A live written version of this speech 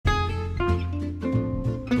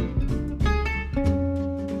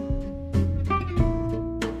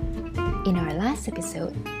this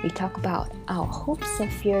episode, we talk about our hopes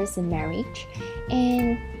and fears in marriage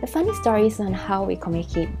and the funny stories on how we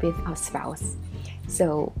communicate with our spouse.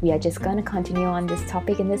 So we are just going to continue on this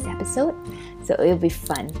topic in this episode, so it'll be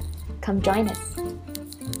fun. Come join us.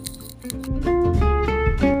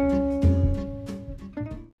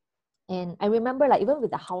 And I remember, like, even with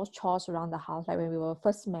the house chores around the house, like when we were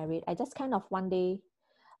first married, I just kind of one day,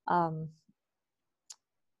 I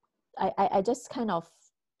just kind of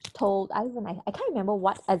told, I can't remember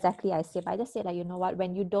what exactly I said, but I just said, like, you know what,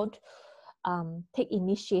 when you don't take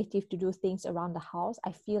initiative to do things around the house,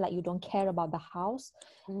 I feel like you don't care about the house.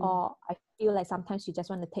 Or I feel like sometimes you just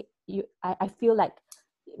want to take you I feel like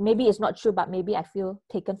maybe it's not true, but maybe I feel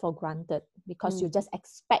taken for granted because you just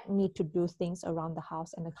expect me to do things around the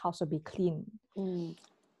house and the house will be clean.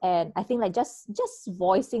 And I think, like, just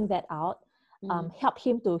voicing that out help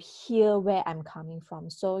him to hear where I'm coming from.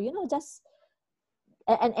 So, you know, just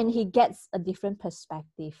and he gets a different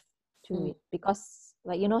perspective to it, because,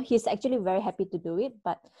 like, you know, he's actually very happy to do it,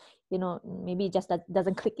 but, you know, maybe it just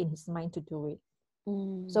doesn't click in his mind to do it.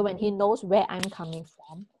 So when he knows where I'm coming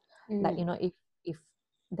from, like, you know, if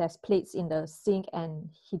there's plates in the sink and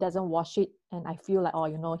he doesn't wash it, and I feel like, oh,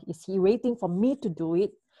 you know, is he waiting for me to do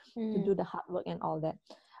it, to do the hard work and all that?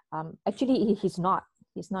 Actually, he's not.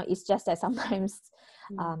 It's just that sometimes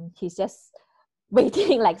he's just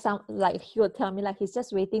waiting, like he would tell me, like, he's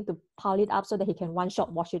just waiting to pile it up so that he can one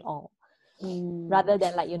shot wash it all, rather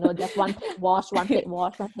than, like, you know, just one plate wash, one plate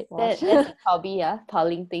wash, one plate wash. That's his hobby,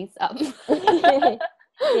 piling things up.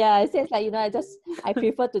 Yeah, it says, like, you know, I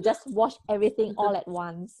prefer to just wash everything all at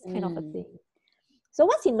once, kind of a thing. So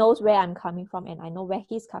once he knows where I'm coming from and I know where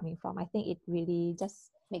he's coming from, I think it really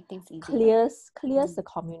just make things easier. clears the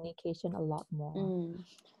communication a lot more.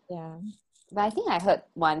 Yeah. But I think I heard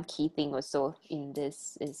one key thing also in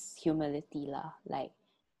this is humility lah. Like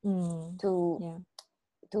to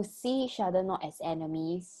see each other not as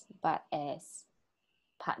enemies but as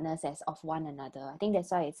partners, as of one another. I think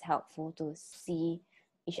that's why it's helpful to see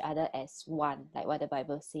each other as one, like what the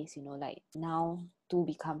Bible says, you know, like now two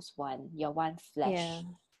becomes one. You're one flesh.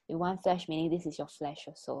 You're one flesh, meaning this is your flesh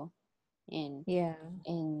also. And you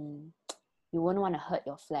won't want to hurt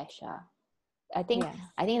your flesh. I think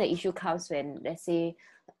the issue comes when, let's say,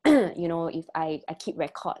 you know, if I keep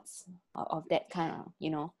records of that kind of, you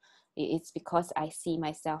know, it's because I see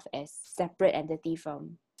myself as separate entity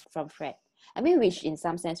from Fred. I mean, which in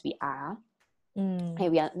some sense we are. And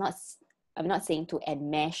we are not, I'm not saying to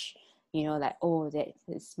enmesh, you know, like, oh, that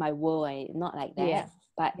is my world, not like that.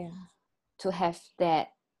 But to have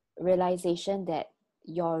that realization that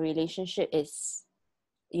your relationship is,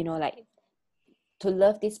 you know, like, to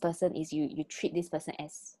love this person is you treat this person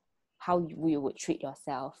as how you would treat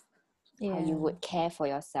yourself, how you would care for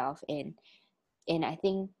yourself. And I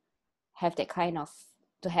think have that kind of,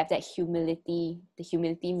 to have that humility, the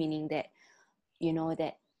humility meaning that, you know,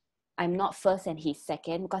 that I'm not first and he's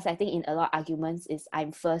second, because I think in a lot of arguments is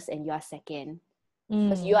I'm first and you are second,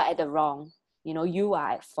 because you are at the wrong, you know, you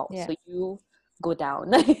are at fault, so you go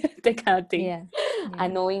down, that kind of thing.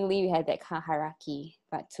 Unknowingly we have that kind of hierarchy,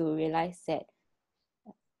 but to realize that,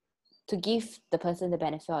 to give the person the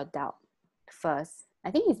benefit of doubt first.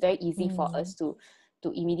 I think it's very easy for us to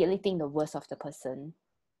immediately think the worst of the person,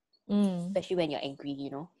 especially when you're angry, you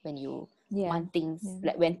know, when you want things,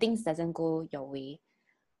 like when things doesn't go your way.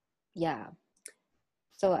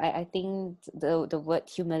 So I think the word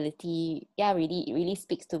humility really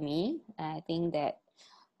speaks to me. I think that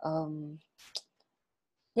I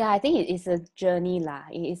think it is a journey lah.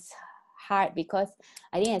 It is hard because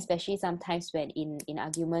I think especially sometimes when in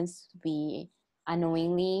arguments we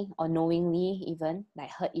unknowingly or knowingly even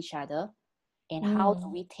like hurt each other, and how do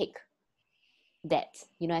we take that,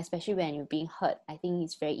 you know, especially when you're being hurt. I think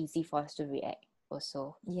it's very easy for us to react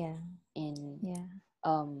also. And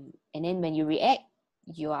then when you react,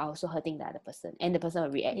 you are also hurting the other person, and the person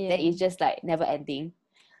will react. That is just like never ending.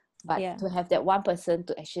 But to have that one person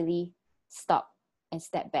to actually stop and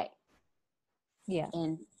step back,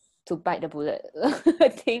 and to bite the bullet, I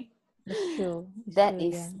think that's true. That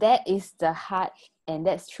is the heart, and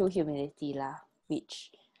that's true humility lah,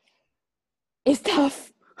 which is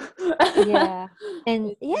tough.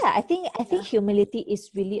 And I think humility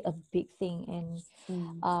is really a big thing. And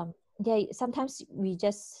sometimes we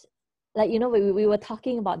just, like, you know, we were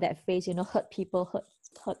talking about that phrase, you know, hurt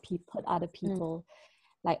other people.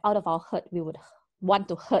 Like, out of our hurt we would want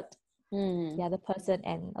to hurt the other person,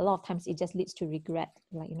 and a lot of times it just leads to regret,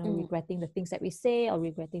 like, you know, regretting the things that we say or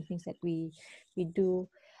regretting things that we do.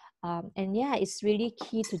 And it's really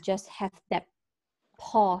key to just have that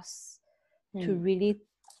pause to really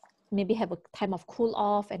maybe have a time of cool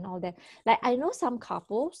off and all that. Like I know some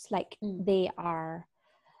couples, like they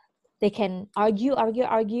can argue,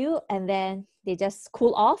 and then they just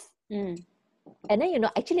cool off. Mm. And then,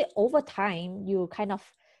 actually over time, you kind of,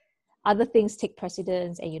 other things take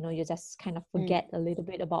precedence, and, you just kind of forget a little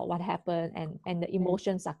bit about what happened, and the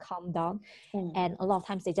emotions are calmed down. And a lot of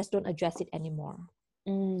times they just don't address it anymore.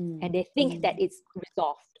 And they think that it's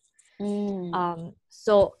resolved.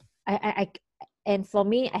 So I and for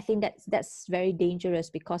me, I think that's very dangerous,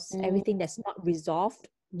 because everything that's not resolved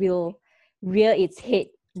will rear its head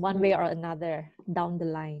one way or another down the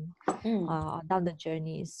line, down the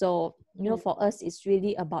journey. So, for us, it's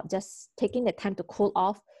really about just taking the time to cool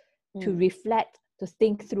off, to reflect, to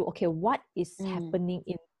think through, okay, what is happening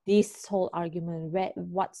in this whole argument?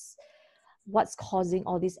 What's causing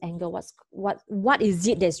all this anger? What is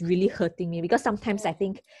it that's really hurting me? Because sometimes I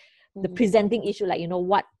think the presenting issue, like,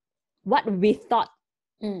 what we thought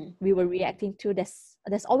we were reacting to,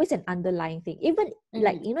 there's always an underlying thing. Even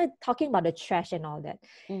like, talking about the trash and all that.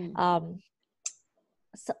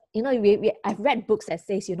 So, I've read books that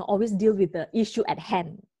says, always deal with the issue at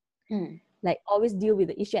hand. Like, always deal with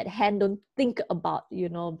the issue at hand. Don't think about,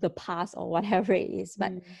 the past or whatever it is.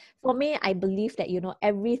 But for me, I believe that,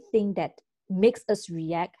 everything that makes us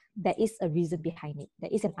react, there is a reason behind it. There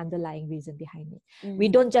is an underlying reason behind it. We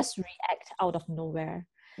don't just react out of nowhere.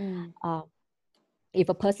 If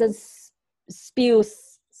a person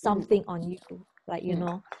spills something on you, like,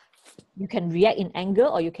 you can react in anger,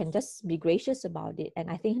 or you can just be gracious about it. And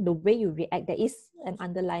I think the way you react, there is an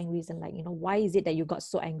underlying reason. Like, why is it that you got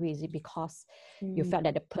so angry? Is it because you felt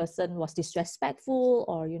that the person was disrespectful,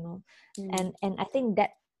 or, and I think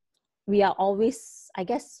that we are always, I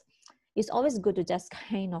guess, it's always good to just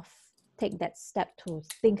kind of take that step to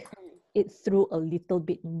think it through a little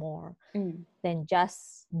bit more than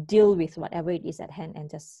just deal with whatever it is at hand and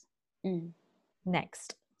just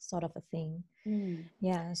next sort of a thing.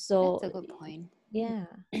 Yeah, so that's a good point. Yeah.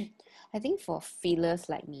 I think for feelers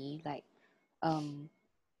like me, like I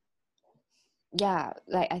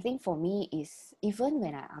think for me is, even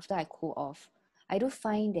when after I cool off, I do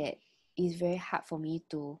find that it's very hard for me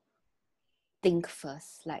to think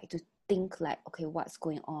first, like to think like, okay, what's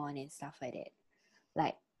going on and stuff like that.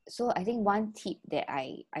 Like, so I think one tip that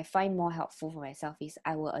I find more helpful for myself is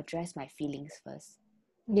I will address my feelings first.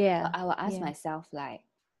 Yeah. So I will ask myself, like,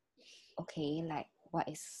 okay, like, what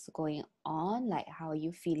is going on? Like, how are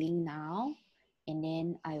you feeling now? And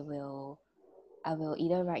then I will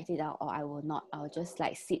either write it out, or I will not. I'll just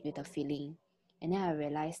like sit with the feeling. And then I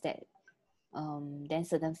realize that then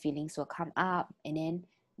certain feelings will come up, and then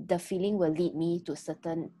the feeling will lead me to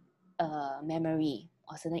certain memory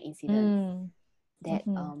or certain incidents that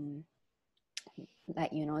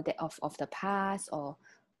like, that of the past, or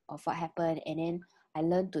of what happened. And then I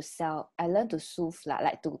learn to soothe,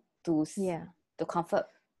 like to comfort.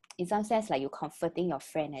 In some sense, like, you're comforting your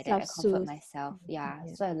friend, like that. I comfort myself.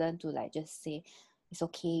 So I learn to like just say, it's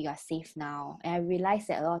okay, you are safe now. And I realize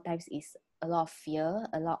that a lot of times it's a lot of fear,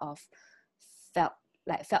 a lot of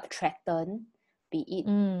felt threatened, be it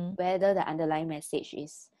whether the underlying message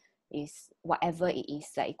is whatever it is.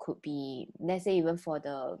 Like, it could be, let's say, even for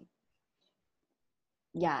the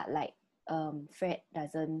like Fred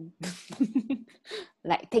doesn't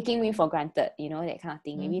like taking me for granted, that kind of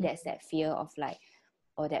thing. Maybe that's that fear of like,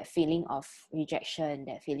 or that feeling of rejection,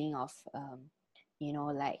 that feeling of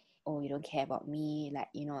like, oh, you don't care about me, like,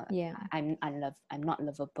 I'm not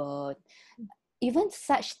lovable. Even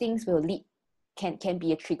such things will lead, can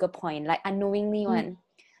be a trigger point, like unknowingly one.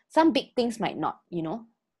 Some big things might not,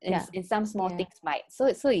 and some small things might.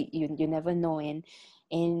 So you never know. And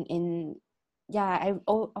I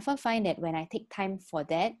often find that when I take time for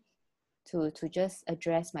that, to just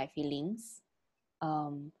address my feelings,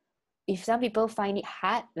 if some people find it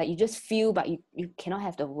hard, like you just feel but you cannot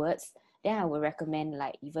have the words, then I would recommend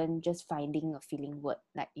like even just finding a feeling word,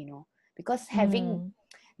 like, because having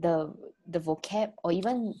the vocab, or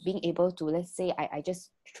even being able to, let's say I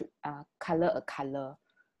just color a color,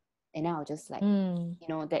 and then I'll just like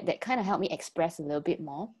that kind of help me express a little bit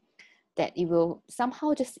more, that it will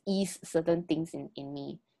somehow just ease certain things in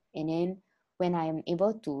me. And then when I am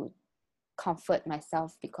able to comfort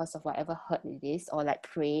myself because of whatever hurt it is, or like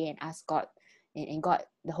pray and ask God and God,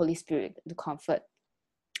 the Holy Spirit, to comfort,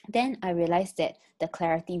 then I realized that the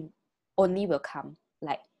clarity only will come,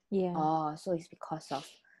 like, so it's because of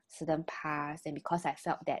certain past, and because I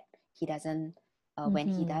felt that he doesn't when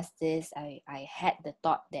he does this, I had the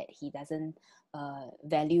thought that he doesn't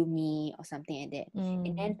value me, or something like that.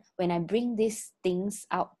 And then when I bring these things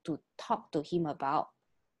out to talk to him about,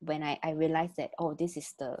 when I realized that, oh, this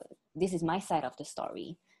is my side of the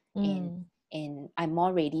story, and I'm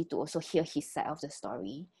more ready to also hear his side of the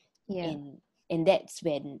story. Yeah. And that's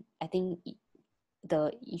when I think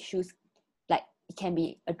the issues, like, it can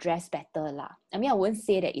be addressed better lah. I mean, I wouldn't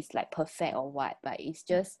say that it's like perfect or what, but it's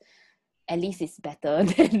just, at least it's better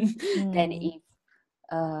than if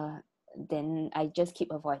then I just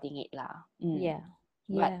keep avoiding it lah. Yeah.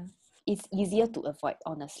 But Yeah. it's easier to avoid,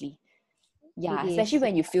 honestly. Yeah, It especially is.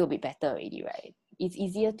 when you feel a bit better already, right? It's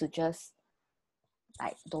easier to just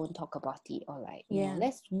like don't talk about it, or like, you know, Yeah.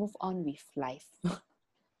 let's move on with life.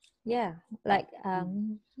 Yeah. Like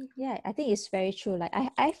yeah, I think it's very true. Like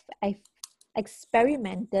I've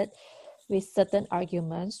experimented with certain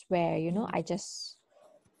arguments where, you know, I just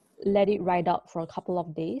let it ride out for a couple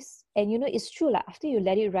of days. And you know, it's true, like after you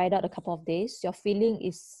let it ride out a couple of days, your feeling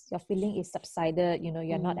is subsided. You know,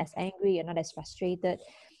 you're not as angry, you're not as frustrated,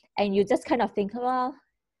 and you just kind of think, well,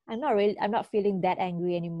 I'm not feeling that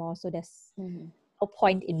angry anymore, so there's no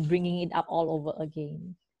point in bringing it up all over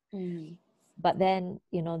again. But then,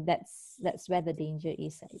 you know, that's where the danger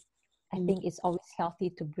is. I think it's always healthy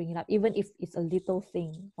to bring it up, even if it's a little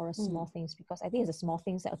thing or a small things, because I think it's the small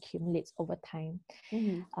things that accumulates over time.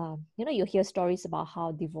 You know, you hear stories about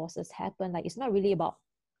how divorces happen. Like, it's not really about,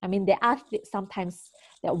 I mean, there are sometimes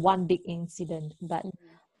that one big incident, but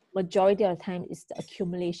majority of the time it's the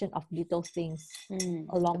accumulation of little things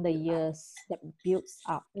along the years that builds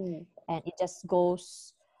up, and it just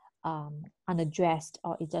goes unaddressed,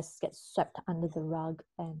 or it just gets swept under the rug,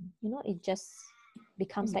 and you know, it just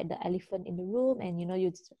becomes like the elephant in the room, and you know,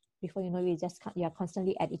 before you know, you're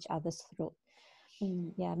constantly at each other's throat.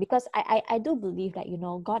 Yeah, because I do believe that, you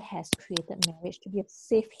know, God has created marriage to be a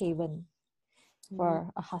safe haven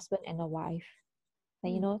for a husband and a wife.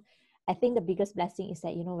 And you know, I think the biggest blessing is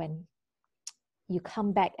that, you know, when you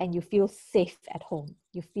come back and you feel safe at home,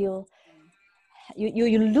 you feel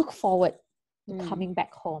you look forward to coming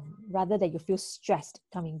back home, rather than you feel stressed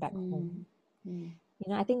coming back home.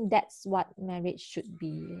 You know, I think that's what marriage should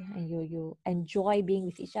be. And you enjoy being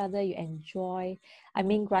with each other, you enjoy, I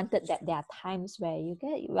mean, granted that there are times where you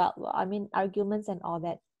get, well, I mean, arguments and all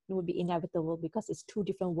that would be inevitable, because it's two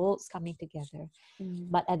different worlds coming together.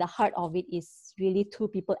 But at the heart of it is really two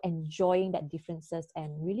people enjoying that differences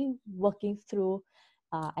and really working through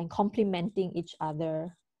and complementing each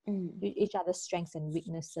other, each other's strengths and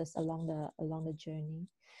weaknesses along the journey.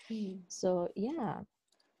 So yeah.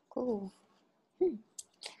 Cool.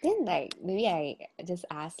 Then, like, maybe I just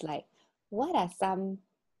ask, like, what are some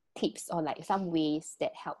tips or like some ways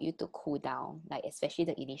that help you to cool down, like especially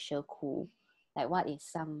the initial cool? Like, what is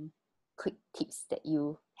some quick tips that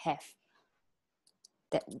you have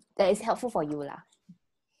that is helpful for you lah?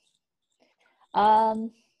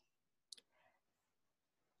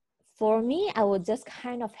 For me, I would just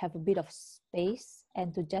kind of have a bit of space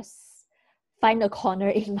and to just find a corner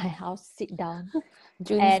in my house, sit down.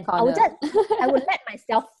 June's And corner. I would let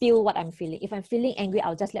myself feel what I'm feeling. If I'm feeling angry,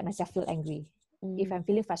 I'll just let myself feel angry. If I'm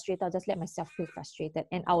feeling frustrated, I'll just let myself feel frustrated.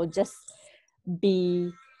 And I will just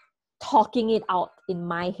be talking it out in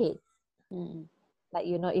my head. Like,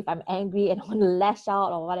 you know, if I'm angry and I want to lash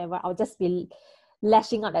out or whatever, I'll just be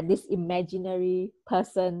lashing out at this imaginary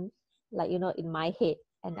person, like, you know, in my head.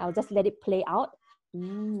 And I'll just let it play out.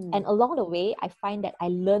 And along the way, I find that I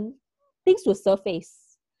learn things will surface.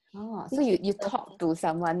 Oh, so you talk to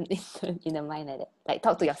someone in the mind like that, like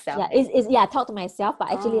talk to yourself. Yeah, it's talk to myself,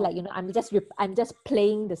 but actually, like, you know, I'm just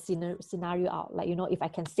playing the scenario out. Like, you know, if I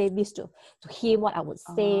can say this to him, what I would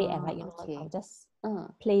say, and like, you know, I'll just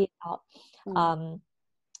play it out.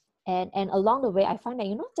 And along the way, I find that,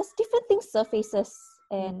 you know, just different things surfaces,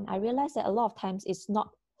 and I realize that a lot of times it's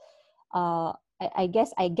not. I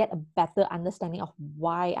guess I get a better understanding of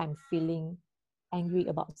why I'm feeling angry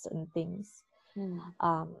about certain things.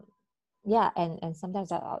 Yeah, and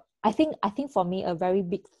sometimes I think for me, a very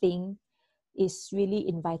big thing is really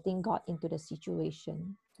inviting God into the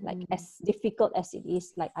situation. Like, as difficult as it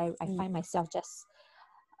is, like I find myself just,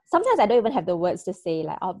 sometimes I don't even have the words to say.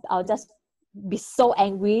 Like, I'll just be so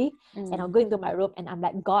angry, and I'll go into my room and I'm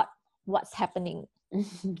like, God, what's happening?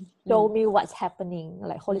 Show me what's happening.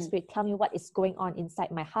 Like, Holy Spirit, tell me what is going on inside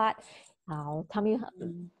my heart. Tell me,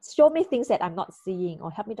 show me things that I'm not seeing, or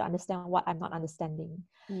help me to understand what I'm not understanding.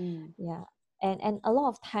 Yeah, and a lot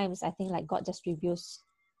of times I think, like, God just reveals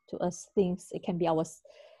to us things. It can be our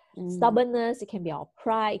stubbornness, it can be our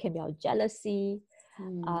pride, it can be our jealousy,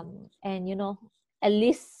 and you know, at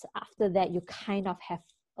least after that, you kind of have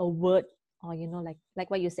a word, or you know, like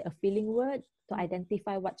what you said, a feeling word to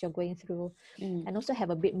identify what you're going through, and also have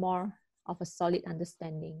a bit more of a solid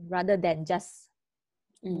understanding, rather than just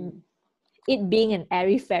it being an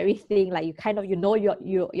airy fairy thing, like you kind of, you know,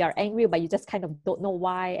 you're angry, but you just kind of don't know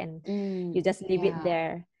why, and you just leave it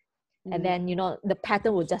there. And then, you know, the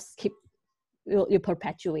pattern will just keep, you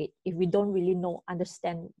perpetuate. If we don't really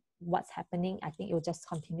understand what's happening, I think it will just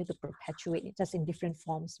continue to perpetuate it, just in different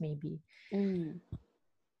forms maybe.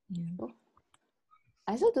 Oh.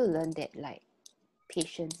 I also do learn that like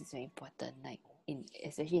patience is very important, like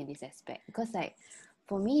especially in this aspect, because like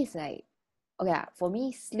for me it's like, okay, for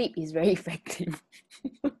me sleep is very effective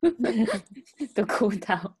to cool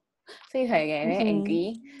down. So if I get very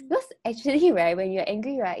angry, because actually, right, when you're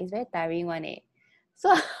angry, right, it's very tiring one, eh?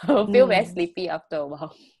 So I'll feel very sleepy after a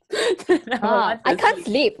while. I can't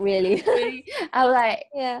sleep really. Really?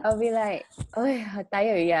 I'll be like, oh, I'm tired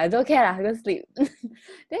already. I don't care, I'll go sleep.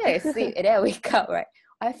 Then I sleep and then I wake up, right?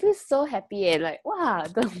 I feel so happy and like, wow,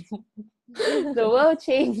 the world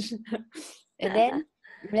changed. And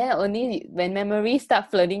then only when memories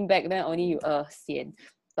start flooding back, then only you sian.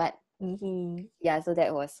 But yeah, so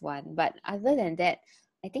that was one. But other than that,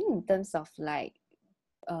 I think in terms of like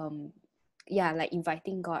like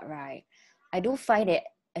inviting God, right? I do find that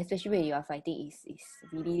especially when you are fighting is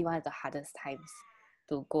really one of the hardest times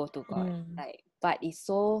to go to God. Like, but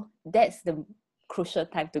that's the crucial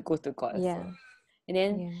time to go to God. Yeah. Also. And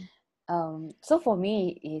then so for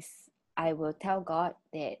me is I will tell God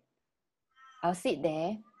that I'll sit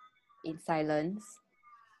there in silence,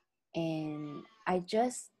 and I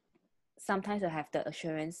just sometimes I have the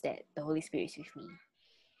assurance that the Holy Spirit is with me.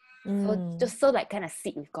 So just so like kind of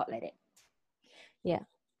sit with God like that.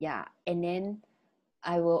 Yeah. And then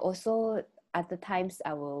I will also other times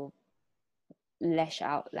I will lash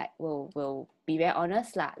out, like will be very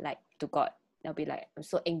honest lah, like to God. I'll be like, I'm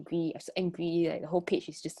so angry, like the whole page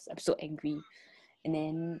is just I'm so angry. And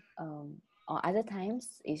then or other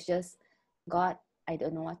times it's just, God, I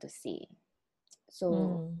don't know what to say.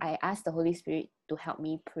 So I ask the Holy Spirit to help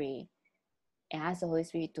me pray, and ask the Holy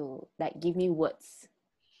Spirit to like give me words.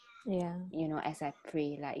 You know, as I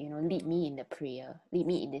pray, like, you know, lead me in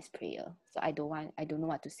this prayer. So I don't know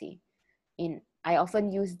what to say. And I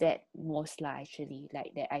often use that most lah, actually,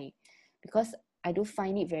 like that because I do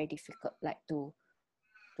find it very difficult, like to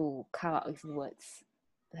come up with words,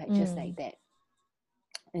 like just like that.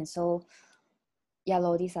 And so yeah,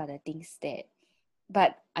 lor, these are the things that,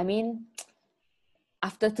 but I mean,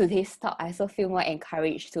 after today's talk, I also feel more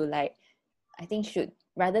encouraged to like, I think should,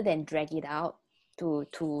 rather than drag it out,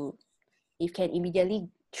 to if can immediately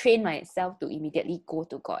train myself to immediately go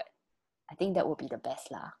to God, I think that would be the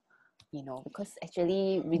best lah, you know, because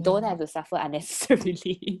actually we don't have to suffer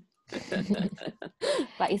unnecessarily.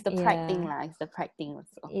 But it's the pride thing lah, it's the pride thing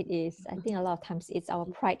also. It is. I think a lot of times it's our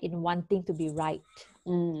pride in wanting to be right.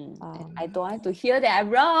 I don't want to hear that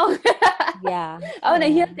I'm wrong. I want to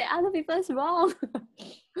hear that other people is wrong.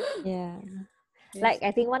 Yes. Like,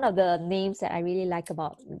 I think one of the names that I really like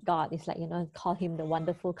about God is like, you know, call him the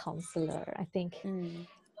wonderful counselor. I think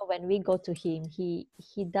when we go to him, he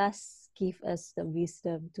does give us the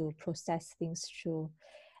wisdom to process things through.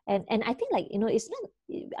 And I think, like, you know, it's not,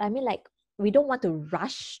 I mean, like, we don't want to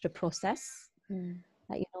rush the process.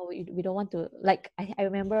 Like, you know, we don't want to, like, I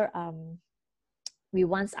remember we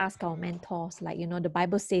once asked our mentors, like, you know, the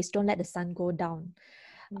Bible says, don't let the sun go down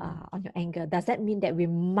on your anger. Does that mean that we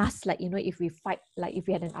must, like, you know, if we fight, like if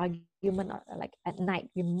we had an argument like at night,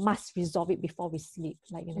 we must resolve it before we sleep?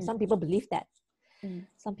 Like, you know, some people believe that.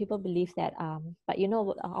 Some people believe that, but you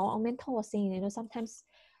know, our mentor was saying, you know, sometimes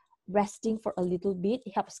resting for a little bit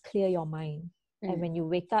helps clear your mind. And when you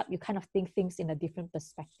wake up, you kind of think things in a different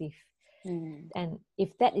perspective. And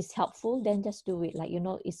if that is helpful, then just do it. Like, you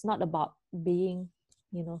know, it's not about being,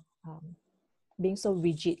 you know, being so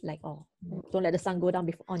rigid, like, oh, don't let the sun go down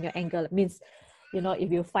on your anger. It means, you know,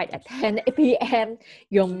 if you fight at 10 p.m.,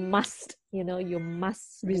 you must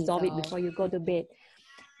resolve it before you go to bed.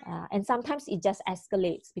 And sometimes it just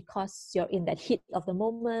escalates because you're in that heat of the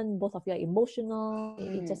moment, both of you are emotional,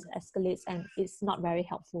 it just escalates and it's not very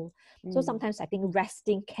helpful. So sometimes I think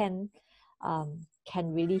resting can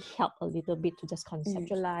really help a little bit to just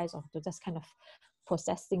conceptualize or to just kind of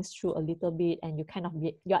process things through a little bit, and you kind of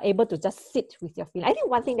you're able to just sit with your feeling. I think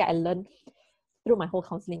one thing that I learned through my whole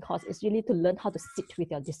counseling course is really to learn how to sit with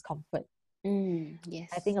your discomfort. Yes.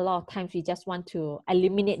 I think a lot of times we just want to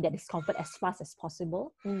eliminate that discomfort as fast as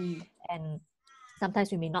possible. And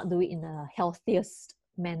sometimes we may not do it in the healthiest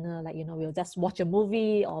manner. Like, you know, we'll just watch a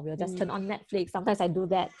movie or we'll just turn on Netflix. Sometimes I do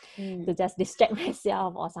that to just distract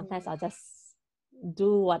myself, or sometimes I'll just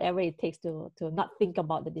do whatever it takes to not think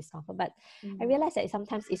about the discomfort. But I realize that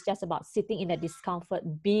sometimes it's just about sitting in the discomfort,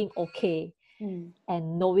 being okay,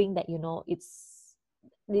 and knowing that, you know,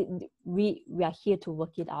 we are here to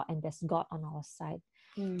work it out, and there's God on our side.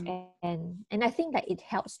 And I think that it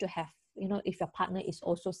helps to have, you know, if your partner is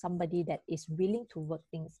also somebody that is willing to work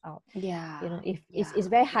things out. Yeah. You know, if it's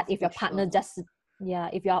very hard if your partner just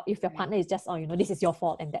if your Right. partner is just, oh, you know, this is your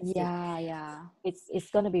fault and that's it. Yeah.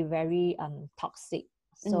 It's going to be very toxic.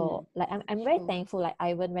 So like I'm very thankful, like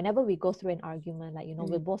Ivan, whenever we go through an argument, like, you know,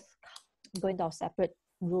 we'll both go into our separate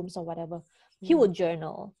rooms or whatever, he would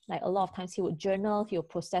journal. Like a lot of times he would journal, he would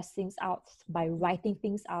process things out by writing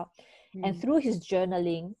things out. And through his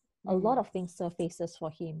journaling, a lot of things surfaces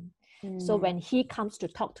for him. So when he comes to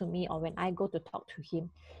talk to me, or when I go to talk to him,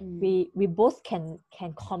 we both can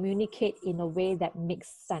communicate in a way that makes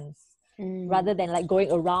sense, rather than like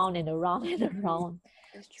going around and around and around.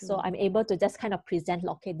 That's true. So I'm able to just kind of present,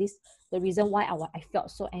 like, okay, the reason why I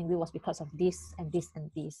felt so angry was because of this and this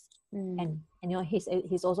and this. And you know, he's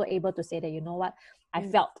also able to say that, you know what, I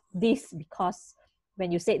felt this because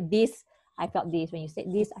when you said this, I felt this. When you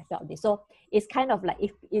said this, I felt this. So it's kind of like,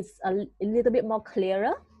 if it's a little bit more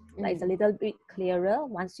clearer, like it's a little bit clearer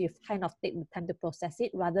once you've kind of take the time to process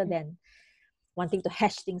it, rather than wanting to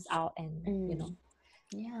hash things out and you know,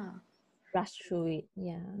 rush through it.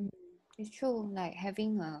 It's true. Like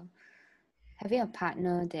having a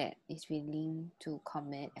partner that is willing to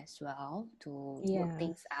commit as well to work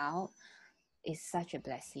things out is such a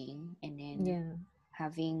blessing. And then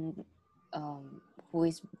having who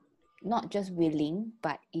is not just willing,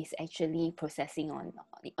 but is actually processing on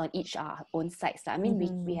each our own sides. I mean,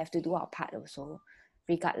 we have to do our part also,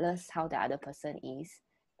 regardless how the other person is,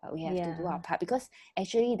 but we have to do our part, because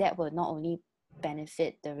actually that will not only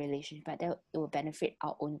benefit the relationship, but that it will benefit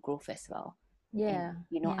our own growth as well. And,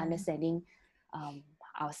 you know, understanding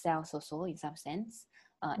ourselves also in some sense,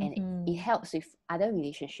 and it helps with other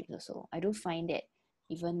relationships also. I do find that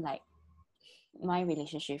even like my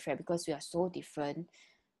relationship, right, because we are so different,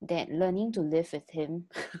 that learning to live with him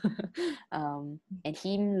and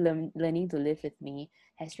him learning to live with me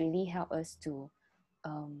has really helped us to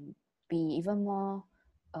be even more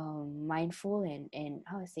mindful and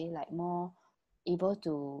how to say, like more able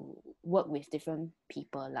to work with different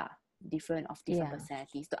people lah, different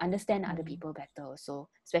personalities, to understand other people better also,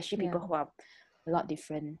 especially people who are a lot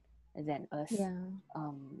different than us.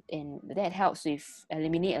 And that helps with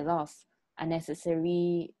eliminate a lot of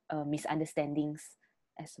unnecessary misunderstandings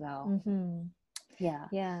as well. And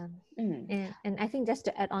I think just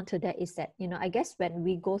to add on to that is that, you know, I guess when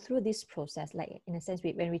we go through this process, like in a sense,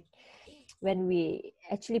 when we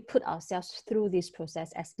actually put ourselves through this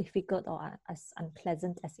process, as difficult or as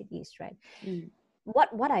unpleasant as it is, right,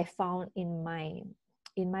 what I found in my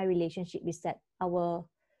relationship is that the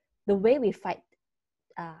way we fight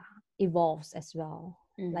evolves as well.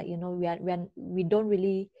 Like, you know, we don't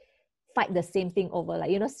really fight the same thing over,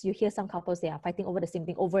 like, you know, you hear some couples, they are fighting over the same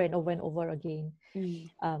thing over and over and over again.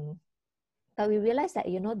 But we realize that,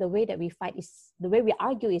 you know, the way that we fight is, the way we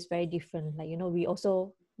argue is very different. Like, you know, we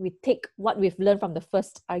take what we've learned from the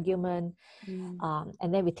first argument,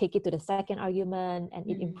 and then we take it to the second argument, and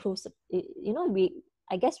it improves it, you know,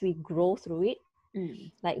 I guess we grow through it.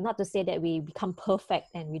 Like, not to say that we become perfect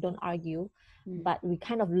and we don't argue, but we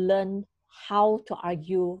kind of learn how to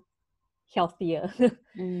argue healthier.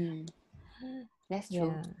 That's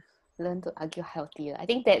true. Learn to argue healthier. I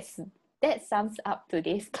think that sums up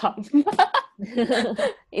today's talk.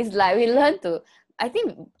 It's like we learn to, I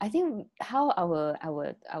think how our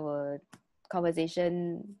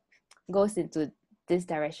conversation goes into this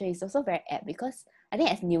direction is also very apt, because I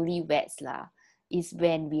think as newlyweds lah, is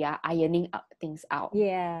when we are ironing up things out.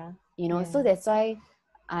 You know, so that's why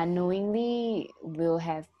unknowingly we'll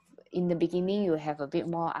have, in the beginning you'll have a bit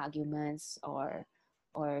more arguments or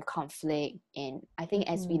conflict, and I think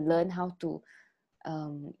as we learn how to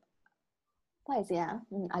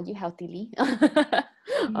argue healthily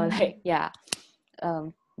or like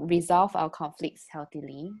resolve our conflicts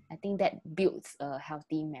healthily, I think that builds a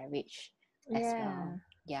healthy marriage as well.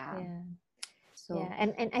 So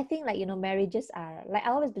and I think, like, you know, marriages are, like, I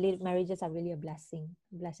always believe marriages are really a blessing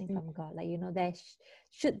from God. Like, you know, there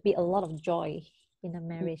should be a lot of joy in a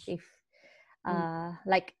marriage. If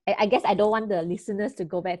like, I guess I don't want the listeners to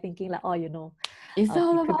go back thinking like, oh, you know, it's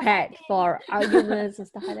all be about prepared for arguments and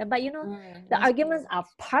stuff like that. But, you know, the arguments are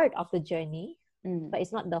part of the journey, but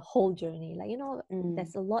it's not the whole journey. Like, you know,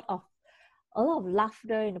 there's a lot of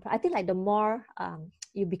laughter I think, like, the more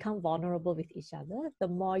you become vulnerable with each other, the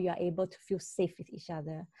more you are able to feel safe with each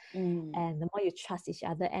other, and the more you trust each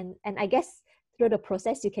other, and I guess through the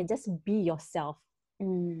process you can just be yourself.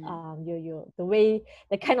 The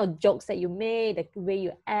kind of jokes that you make, the way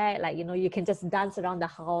you act, like, you know, you can just dance around the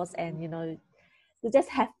house, and, you know, to just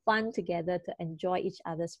have fun together, to enjoy each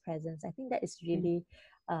other's presence. I think that is really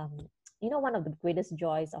one of the greatest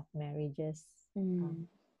joys of marriages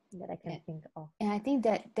that I can think of. And I think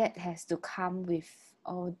that has to come with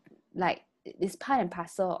all, like, it's part and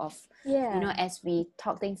parcel of, as we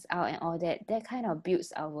talk things out and all that kind of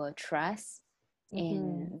builds our trust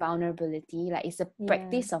in vulnerability. Like, it's a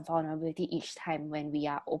practice of vulnerability each time when we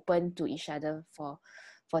are open to each other for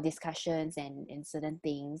discussions and certain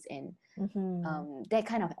things, and that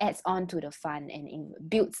kind of adds on to the fun and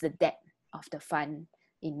builds the depth of the fun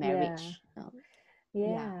in marriage.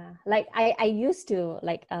 Like I used to,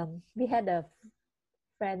 like, we had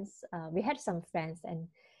some friends, and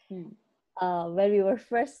when we were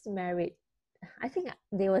first married, I think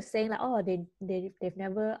they were saying like, oh, they've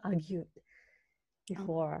never argued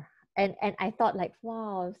before. And I thought like,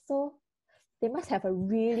 wow, so they must have a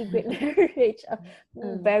really great marriage, a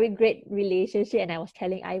very great relationship. And I was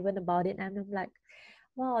telling Ivan about it, and I'm like,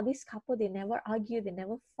 wow, this couple, they never argue, they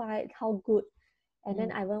never fight, how good. And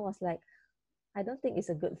then Ivan was like, I don't think it's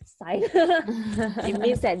a good sign. It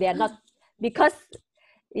means that they are not, because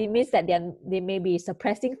it means that they may be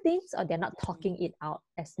suppressing things, or they're not talking it out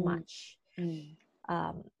as much.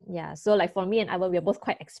 So like for me and Ivan, we're both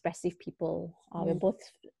quite expressive people. We're both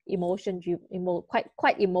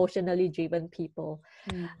quite emotionally driven people.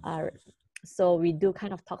 So we do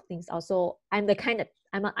kind of talk things out. So I'm the kind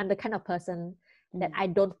of person that I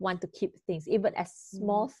don't want to keep things, even as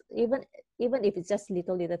small, even if it's just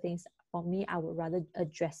little things. For me, I would rather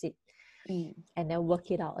address it and then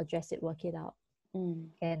work it out.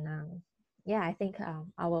 And I think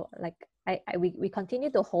we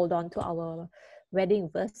continue to hold on to our wedding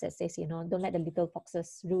verse that says, don't let the little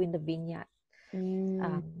foxes ruin the vineyard.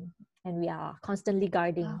 And we are constantly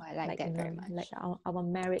guarding. I like that very much. Like our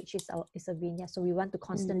marriage is a vineyard, so we want to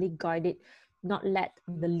constantly guard it, not let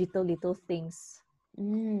the little things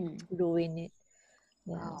ruin it.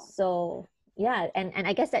 So and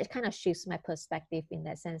I guess that kind of shifts my perspective in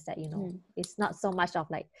that sense that it's not so much of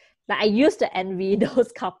like I used to envy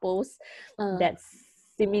those couples that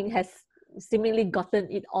seemingly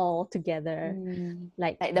gotten it all together,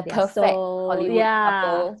 like the perfect Hollywood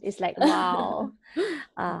couple. It's like, wow.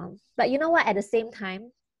 But you know what, at the same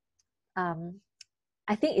time,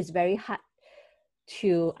 I think it's very hard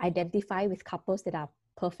to identify with couples that are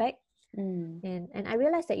perfect. And I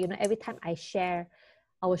realized that every time I share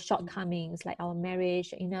our shortcomings, like our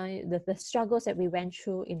marriage, the struggles that we went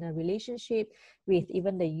through in a relationship with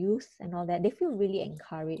even the youth and all that, they feel really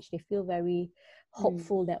encouraged. They feel very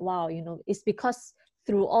hopeful that, wow, it's because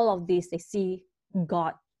through all of this, they see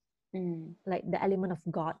God, like the element of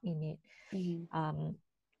God in it. And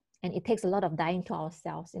it takes a lot of dying to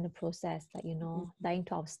ourselves in the process, like, dying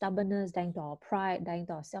to our stubbornness, dying to our pride, dying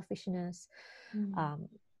to our selfishness.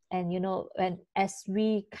 And and as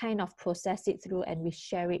we kind of process it through and we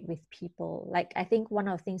share it with people, like I think one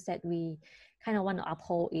of the things that we kind of want to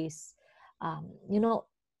uphold is,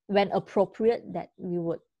 when appropriate, that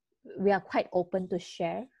we are quite open to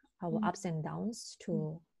share our ups and downs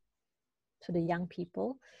to the young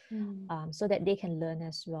people, so that they can learn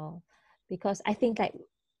as well. Because I think like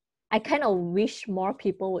I kind of wish more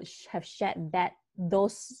people would have shared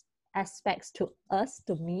those aspects to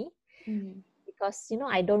me. Because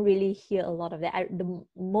I don't really hear a lot of that. The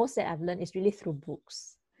most that I've learned is really through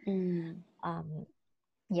books.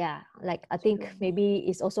 Like I think maybe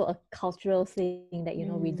it's also a cultural thing that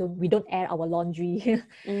we don't air our laundry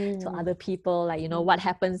to other people. Like what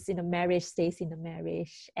happens in a marriage stays in a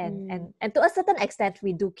marriage, and to a certain extent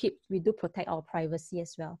we do protect our privacy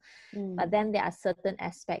as well. But then there are certain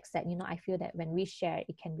aspects that I feel that when we share,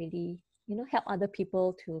 it can really help other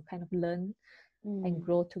people to kind of learn and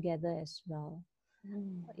grow together as well.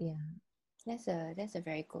 That's a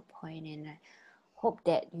very good point, and I hope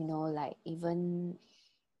that like even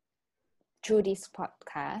through this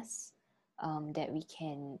podcast, that we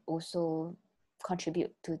can also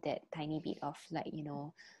contribute to that tiny bit of like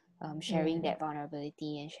sharing that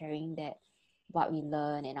vulnerability and sharing that what we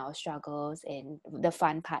learn and our struggles and the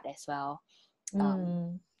fun part as well.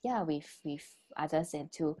 With others,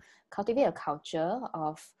 and to cultivate a culture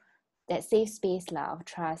of that safe space of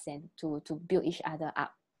trust, and to build each other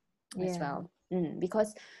up as well.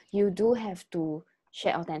 Because you do have to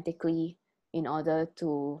share authentically in order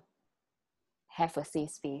to have a safe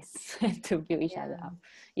space and to build each other up.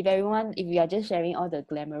 If you are just sharing all the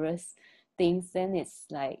glamorous things, then it's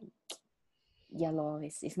like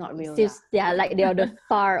it's not real. Like they are the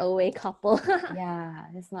far away couple.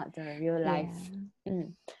 It's not the real life.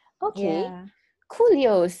 Okay,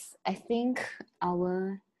 coolios. I think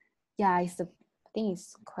I think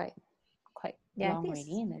it's quite long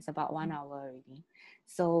already, and it's about 1 hour already.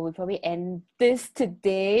 So we probably end this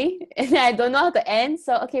today. And I don't know how to end.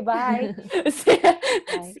 So okay, bye.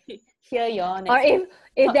 Bye. Hear you all Or next.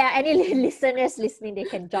 if there are any listeners listening, they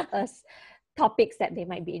can drop us topics that they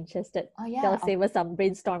might be interested. Oh yeah. They'll save us some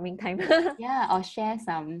brainstorming time. Yeah, or share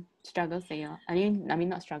some struggles that you. I mean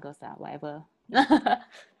not struggles, whatever.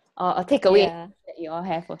 or takeaway Yeah. that you all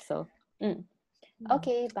have also.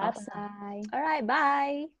 Okay, bye Awesome. bye. All right,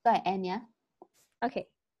 bye. So I end, yeah. Okay.